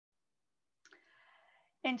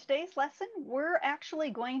In today's lesson, we're actually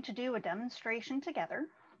going to do a demonstration together.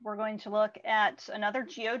 We're going to look at another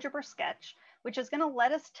GeoGebra sketch, which is going to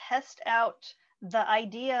let us test out the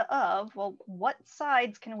idea of, well, what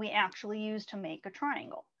sides can we actually use to make a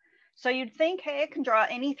triangle? So you'd think, hey, I can draw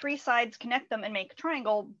any three sides, connect them, and make a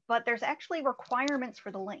triangle, but there's actually requirements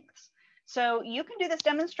for the lengths. So you can do this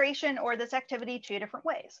demonstration or this activity two different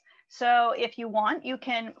ways. So if you want, you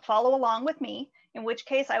can follow along with me, in which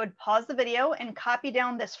case I would pause the video and copy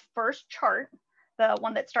down this first chart, the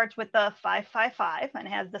one that starts with the 555 and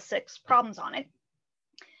has the 6 problems on it.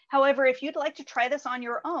 However, if you'd like to try this on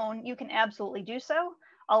your own, you can absolutely do so.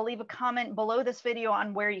 I'll leave a comment below this video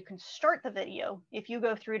on where you can start the video if you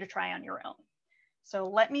go through to try on your own. So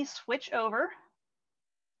let me switch over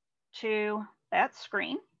to that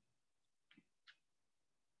screen.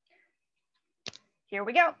 Here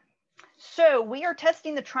we go. So we are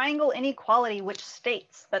testing the triangle inequality, which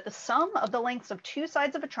states that the sum of the lengths of two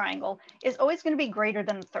sides of a triangle is always going to be greater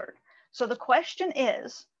than the third. So the question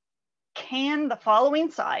is, can the following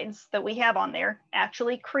sides that we have on there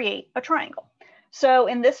actually create a triangle? So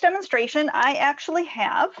in this demonstration, I actually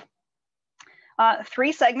have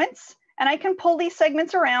 3 segments, and I can pull these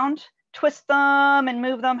segments around, twist them and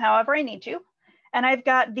move them however I need to. And I've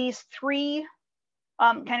got these 3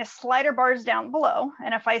 kind of slider bars down below.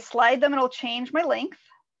 And if I slide them, it'll change my length.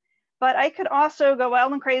 But I could also go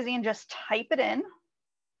wild and crazy and just type it in.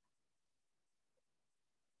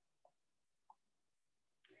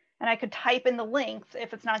 And I could type in the length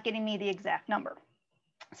if it's not getting me the exact number.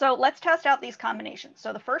 So let's test out these combinations.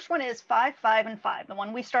 So the first one is 5, 5, and 5, the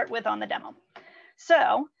one we start with on the demo.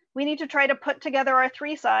 So we need to try to put together our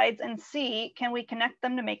 3 sides and see, can we connect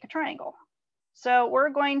them to make a triangle? So we're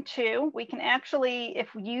going to, we can actually, if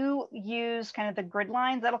you use kind of the grid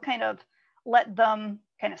lines, that'll kind of let them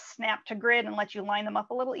kind of snap to grid and let you line them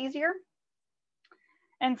up a little easier.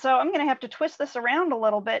 And so I'm going to have to twist this around a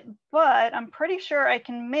little bit, but I'm pretty sure I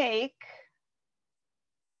can make,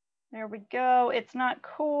 there we go. It's not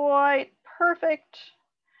quite perfect,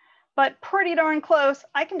 but pretty darn close.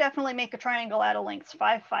 I can definitely make a triangle out of lengths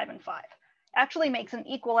 5, 5, and 5. Actually makes an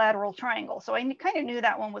equilateral triangle. So I kind of knew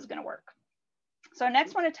that one was going to work. So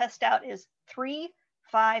next one to test out is 3,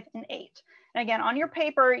 5, and 8. And again, on your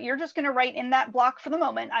paper, you're just going to write in that block for the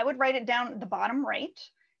moment. I would write it down at the bottom right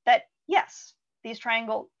that yes, these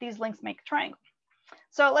lengths make a triangle.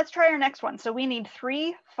 So let's try our next one. So we need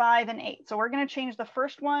 3, 5, and 8. So we're going to change the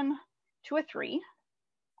first one to a 3.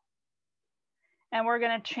 And we're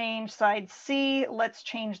going to change side C. Let's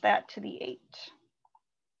change that to the 8.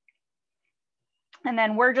 And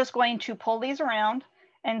then we're just going to pull these around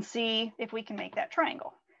and see if we can make that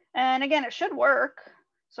triangle. And again, it should work.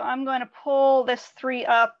 So I'm going to pull this 3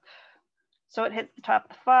 up so it hits the top of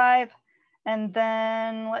the 5. And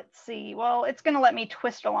then let's see, well, it's going to let me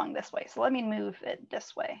twist along this way. So let me move it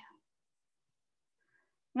this way.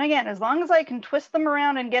 And again, as long as I can twist them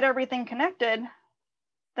around and get everything connected,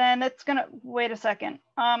 then it's going to, wait a second.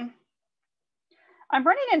 I'm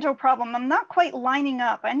running into a problem. I'm not quite lining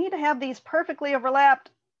up. I need to have these perfectly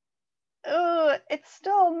overlapped. It's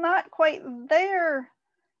still not quite there.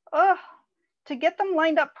 To get them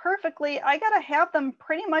lined up perfectly, I gotta have them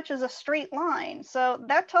pretty much as a straight line. So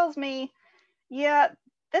that tells me, yeah,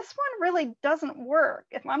 this one really doesn't work.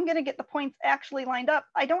 If I'm gonna get the points actually lined up,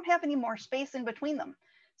 I don't have any more space in between them.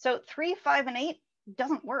 So 3, 5, and 8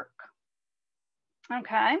 doesn't work.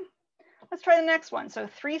 Okay, let's try the next one. So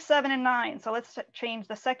 3, 7, and 9. So let's change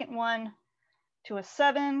the second one to a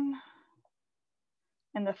 7.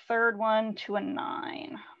 And the third one to a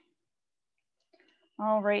 9.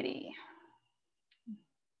 Alrighty.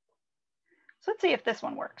 So let's see if this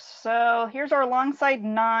one works. So here's our long side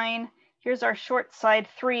 9. Here's our short side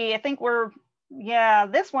 3. I think yeah,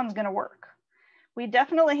 this one's going to work. We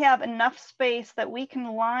definitely have enough space that we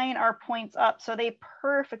can line our points up so they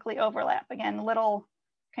perfectly overlap. Again, a little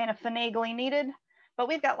kind of finagling needed, but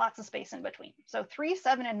we've got lots of space in between. So 3,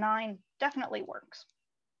 7, and 9 definitely works.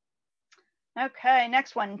 Okay,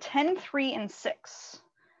 next one, 10, 3, and 6.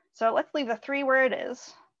 So let's leave the 3 where it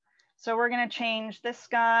is. So we're going to change this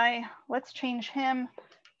guy. Let's change him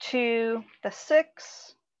to the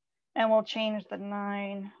 6, and we'll change the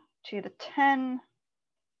 9 to the 10.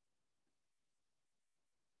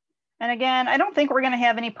 And again, I don't think we're going to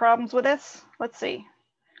have any problems with this. Let's see.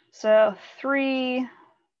 So 3.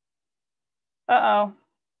 Yeah,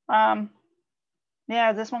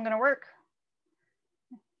 is this one going to work?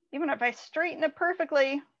 Even if I straighten it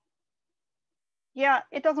perfectly, yeah,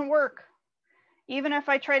 it doesn't work. Even if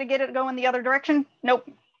I try to get it to go in the other direction, nope,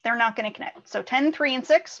 they're not going to connect. So 10, 3, and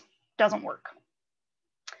 6 doesn't work.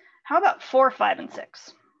 How about 4, 5, and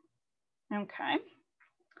 6? Okay.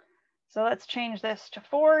 So let's change this to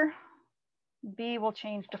 4. B will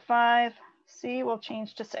change to 5. C will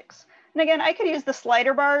change to 6. And again, I could use the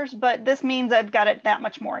slider bars, but this means I've got it that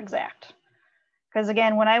much more exact. Because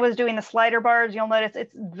again, when I was doing the slider bars, you'll notice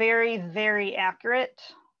it's very, very accurate.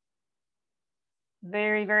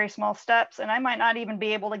 Very, very small steps. And I might not even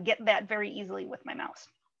be able to get that very easily with my mouse.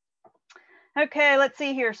 Okay, let's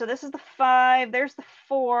see here. So this is the 5, there's the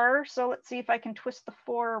 4. So let's see if I can twist the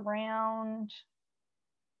 4 around.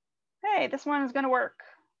 Hey, this one is gonna work.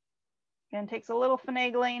 Again, takes a little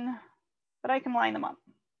finagling, but I can line them up.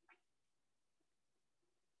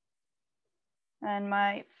 And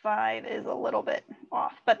my 5 is a little bit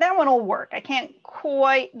off, but that one will work. I can't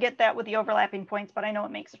quite get that with the overlapping points, but I know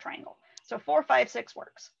it makes a triangle. So 4, 5, 6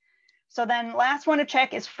 works. So then last one to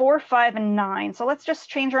check is 4, 5, and 9. So let's just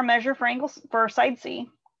change our measure for angles for side C.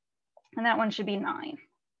 And that one should be 9.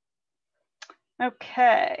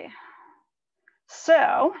 Okay.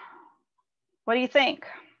 So what do you think?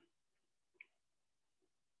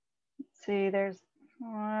 Let's see, there's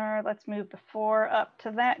 4. Let's move the 4 up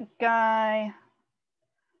to that guy.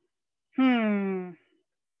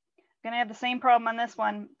 Gonna have the same problem on this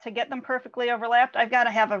one. To get them perfectly overlapped, I've got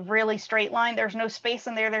to have a really straight line. There's no space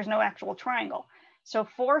in there. There's no actual triangle. So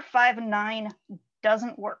 4, 5, and 9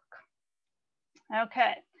 doesn't work.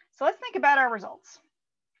 Okay, so let's think about our results.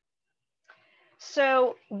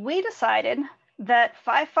 So we decided that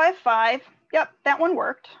 5, 5, 5, yep, that one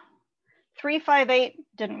worked. 3, 5, 8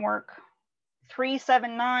 didn't work. 3,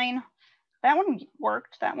 7, 9, that one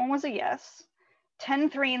worked. That one was a yes. 10,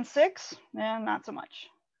 3, and 6, not so much.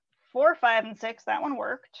 4, 5, and 6, that one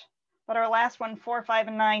worked. But our last one, 4, 5,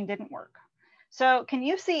 and 9 didn't work. So can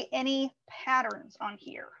you see any patterns on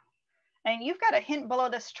here? And you've got a hint below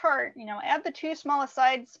this chart, add the 2 smallest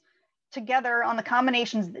sides together on the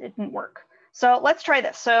combinations that didn't work. So let's try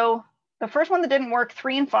this. So the first one that didn't work,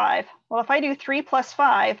 3 and 5. Well, if I do 3 plus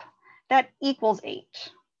 5, that equals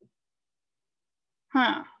 8.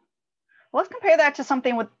 Well, let's compare that to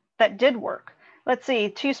something that did work. Let's see,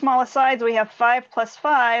 2 smallest sides, we have 5 plus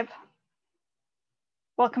 5.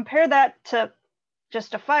 Well, compare that to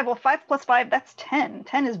just a 5. Well, 5 plus 5, that's 10.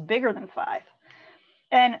 10 is bigger than 5.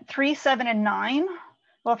 And 3, 7, and 9.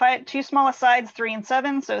 Well, if I had 2 smallest sides, 3 and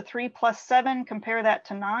 7, so 3 plus 7, compare that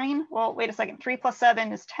to 9. Well, wait a second, 3 plus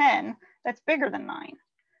 7 is 10. That's bigger than 9.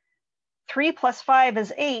 3 plus 5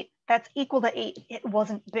 is 8. That's equal to 8. It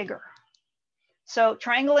wasn't bigger. So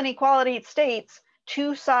triangle inequality, it states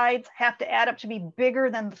 2 sides have to add up to be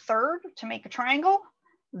bigger than the third to make a triangle.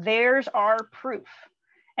 There's our proof.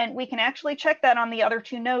 And we can actually check that on the other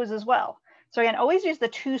 2 no's as well. So again, always use the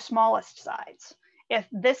 2 smallest sides. If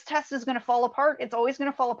this test is going to fall apart, it's always going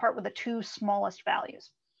to fall apart with the 2 smallest values.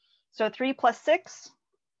 So 3 plus 6,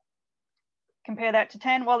 compare that to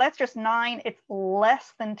 10. Well, that's just 9. It's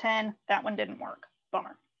less than 10. That one didn't work.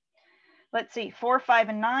 Bummer. Let's see, 4, 5,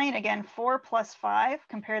 and 9. Again, 4 plus 5,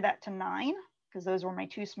 compare that to 9, because those were my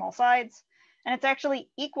 2 small sides. And it's actually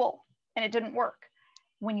equal, and it didn't work.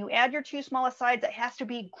 When you add your 2 smallest sides, it has to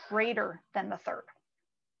be greater than the third.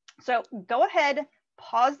 So go ahead,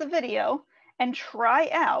 pause the video, and try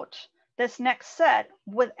out this next set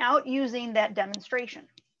without using that demonstration.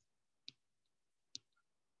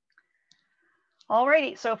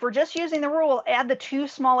 Alrighty, so if we're just using the rule, add the 2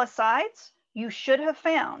 smallest sides, you should have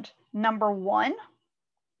found number 1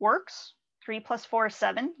 works. 3 plus 4 is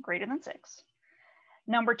 7, greater than 6.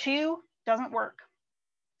 Number 2 doesn't work.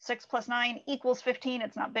 6 plus 9 equals 15,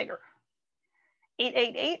 it's not bigger. 8,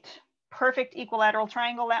 8, 8, perfect equilateral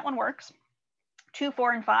triangle, that one works. 2,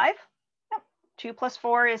 4, and 5, yep. 2 plus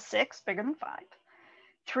 4 is 6, bigger than 5.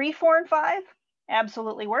 3, 4, and 5,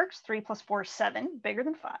 absolutely works. 3 plus 4 is 7, bigger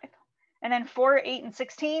than 5. And then 4, 8, and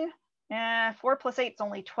 16, 4 plus 8 is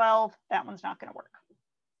only 12, that one's not gonna work.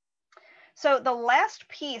 So the last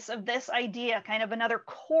piece of this idea, kind of another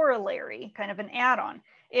corollary, kind of an add-on,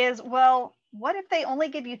 is, well, what if they only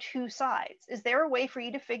give you 2 sides? Is there a way for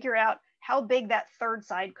you to figure out how big that third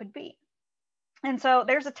side could be? And so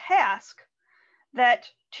there's a task that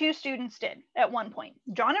 2 students did at one point.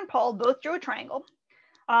 John and Paul both drew a triangle.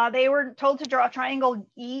 They were told to draw a triangle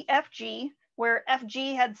EFG, where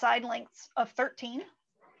FG had side lengths of 13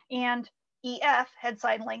 and EF had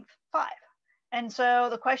side length 5. And so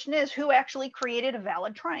the question is, who actually created a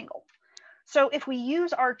valid triangle? So if we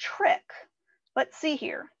use our trick, let's see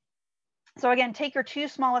here. So again, take your 2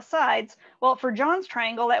 smallest sides. Well, for John's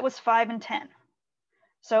triangle, that was 5 and 10.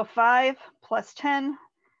 So 5 plus 10,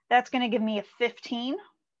 that's going to give me a 15,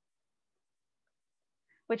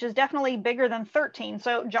 which is definitely bigger than 13.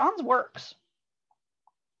 So John's works,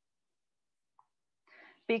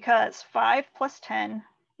 because 5 plus 10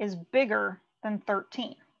 is bigger than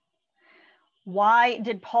 13. Why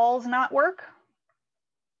did Paul's not work?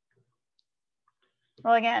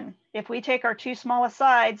 Well, again, if we take our two smallest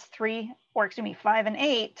sides, 5 and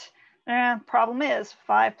 8, problem is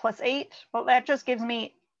 5 plus 8, well, that just gives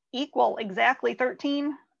me equal exactly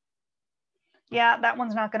 13. Yeah, that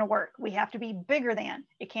one's not going to work. We have to be bigger than.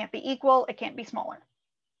 It can't be equal. It can't be smaller.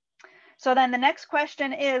 So then the next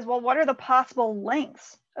question is, well, what are the possible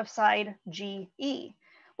lengths of side GE?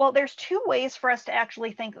 Well, there's two ways for us to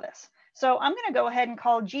actually think of this. So I'm going to go ahead and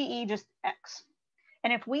call GE just X.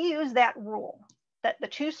 And if we use that rule, that the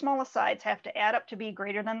two smallest sides have to add up to be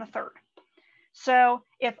greater than the third. So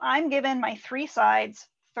if I'm given my three sides,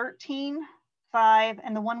 13, 5,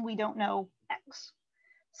 and the one we don't know, X.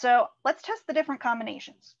 So let's test the different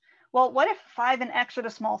combinations. Well, what if 5 and X are the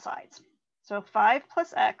small sides? So 5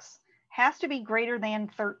 plus X has to be greater than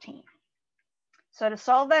 13. So to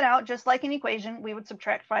solve that out, just like an equation, we would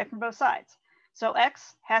subtract 5 from both sides. So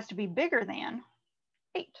X has to be bigger than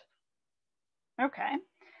 8. Okay.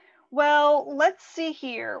 Well, let's see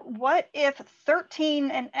here. What if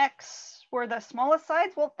 13 and X were the smallest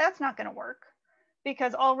sides? Well, that's not going to work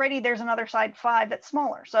because already there's another side 5 that's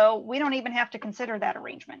smaller. So we don't even have to consider that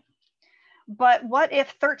arrangement. But what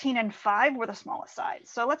if 13 and 5 were the smallest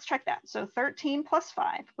sides? So let's check that. So 13 plus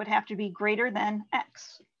 5 would have to be greater than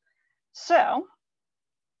X. So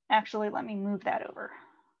actually, let me move that over.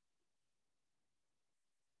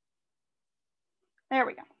 There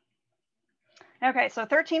we go. Okay, so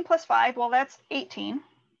 13 plus 5, well, that's 18,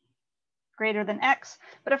 greater than X.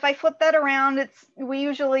 But if I flip that around, we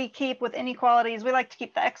usually keep with inequalities, we like to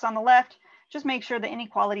keep the X on the left. Just make sure the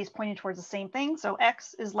inequality is pointing towards the same thing. So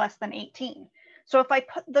X is less than 18. So if I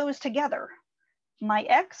put those together, my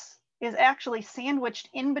X is actually sandwiched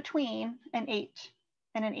in between an 8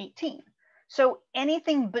 and an 18. So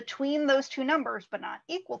anything between those two numbers, but not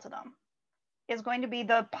equal to them, is going to be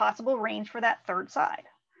the possible range for that third side.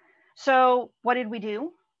 So what did we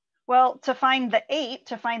do? Well, to find the 8,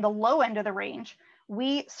 to find the low end of the range,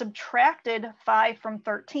 we subtracted 5 from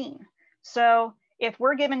 13. So if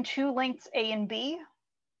we're given two lengths A and B,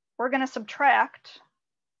 we're going to subtract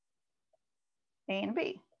A and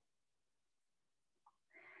B.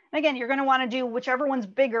 And again, you're going to want to do whichever one's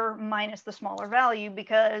bigger minus the smaller value,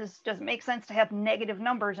 because does it make sense to have negative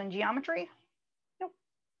numbers in geometry? Nope.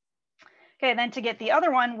 Okay, then to get the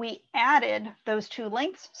other one, we added those two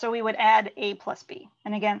lengths. So we would add A plus B.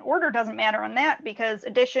 And again, order doesn't matter on that because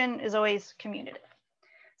addition is always commutative.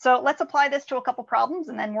 So let's apply this to a couple problems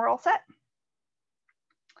and then we're all set.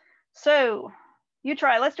 So you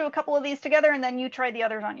try, let's do a couple of these together and then you try the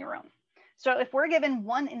others on your own. So if we're given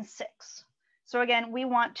 1 and 6, so again, we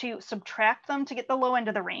want to subtract them to get the low end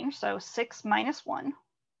of the range. So 6 minus 1,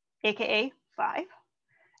 AKA 5.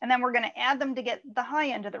 And then we're going to add them to get the high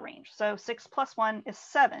end of the range. So 6 plus 1 is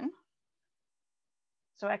 7.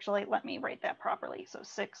 So actually, let me write that properly. So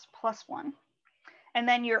 6 plus 1. And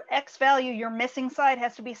then your X value, your missing side,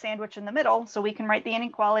 has to be sandwiched in the middle. So we can write the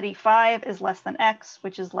inequality 5 is less than X,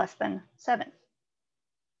 which is less than 7.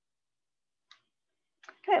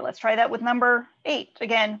 Okay, let's try that with number 8.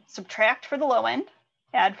 Again, subtract for the low end,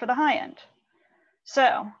 add for the high end.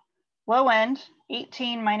 So low end,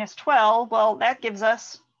 18 minus 12, well, that gives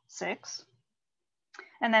us 6.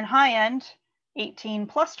 And then high end, 18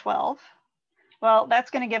 plus 12, well,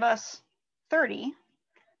 that's going to give us 30.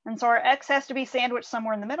 And so our X has to be sandwiched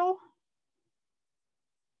somewhere in the middle.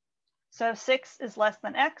 So 6 is less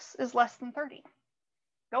than X is less than 30.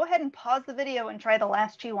 Go ahead and pause the video and try the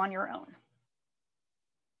last two on your own.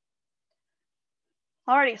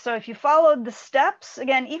 Alrighty, so if you followed the steps,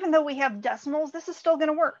 again, even though we have decimals, this is still going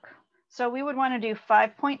to work. So we would want to do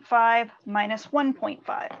 5.5 minus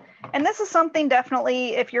 1.5. And this is something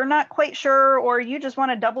definitely, if you're not quite sure or you just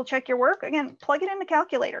want to double check your work, again, plug it in the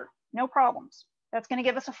calculator, no problems. That's going to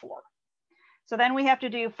give us a 4. So then we have to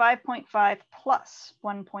do 5.5 plus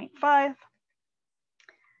 1.5,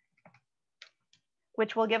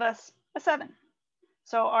 which will give us a 7.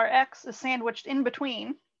 So our X is sandwiched in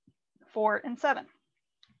between 4 and 7.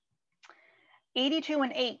 82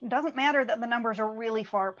 and 8, doesn't matter that the numbers are really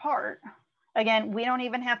far apart. Again, we don't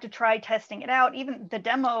even have to try testing it out. Even the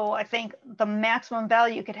demo, I think the maximum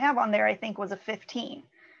value you could have on there, I think, was a 15.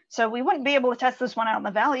 So we wouldn't be able to test this one out on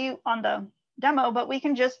the value on the demo, but we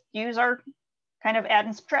can just use our kind of add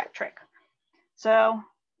and subtract trick. So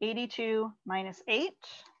 82 minus 8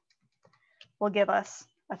 will give us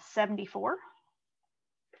a 74.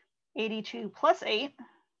 82 plus 8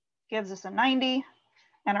 gives us a 90.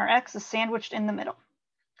 And our X is sandwiched in the middle.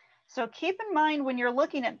 So keep in mind when you're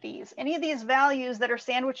looking at these, any of these values that are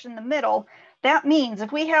sandwiched in the middle, that means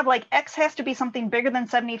if we have like x has to be something bigger than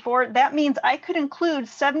 74, that means I could include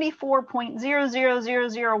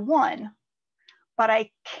 74.00001, but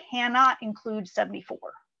I cannot include 74.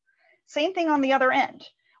 Same thing on the other end.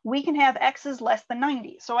 We can have x's less than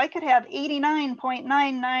 90. So I could have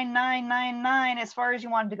 89.99999 as far as you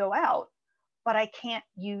wanted to go out, but I can't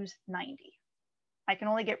use 90. I can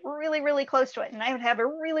only get really, really close to it. And I would have a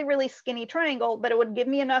really, really skinny triangle, but it would give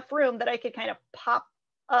me enough room that I could kind of pop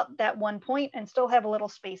up that one point and still have a little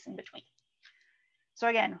space in between. So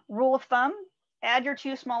again, rule of thumb, add your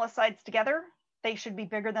two smallest sides together. They should be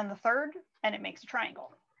bigger than the third, and it makes a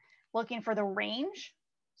triangle. Looking for the range,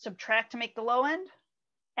 subtract to make the low end,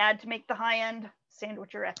 add to make the high end,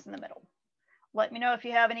 sandwich your x in the middle. Let me know if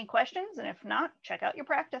you have any questions, and if not, check out your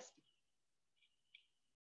practice.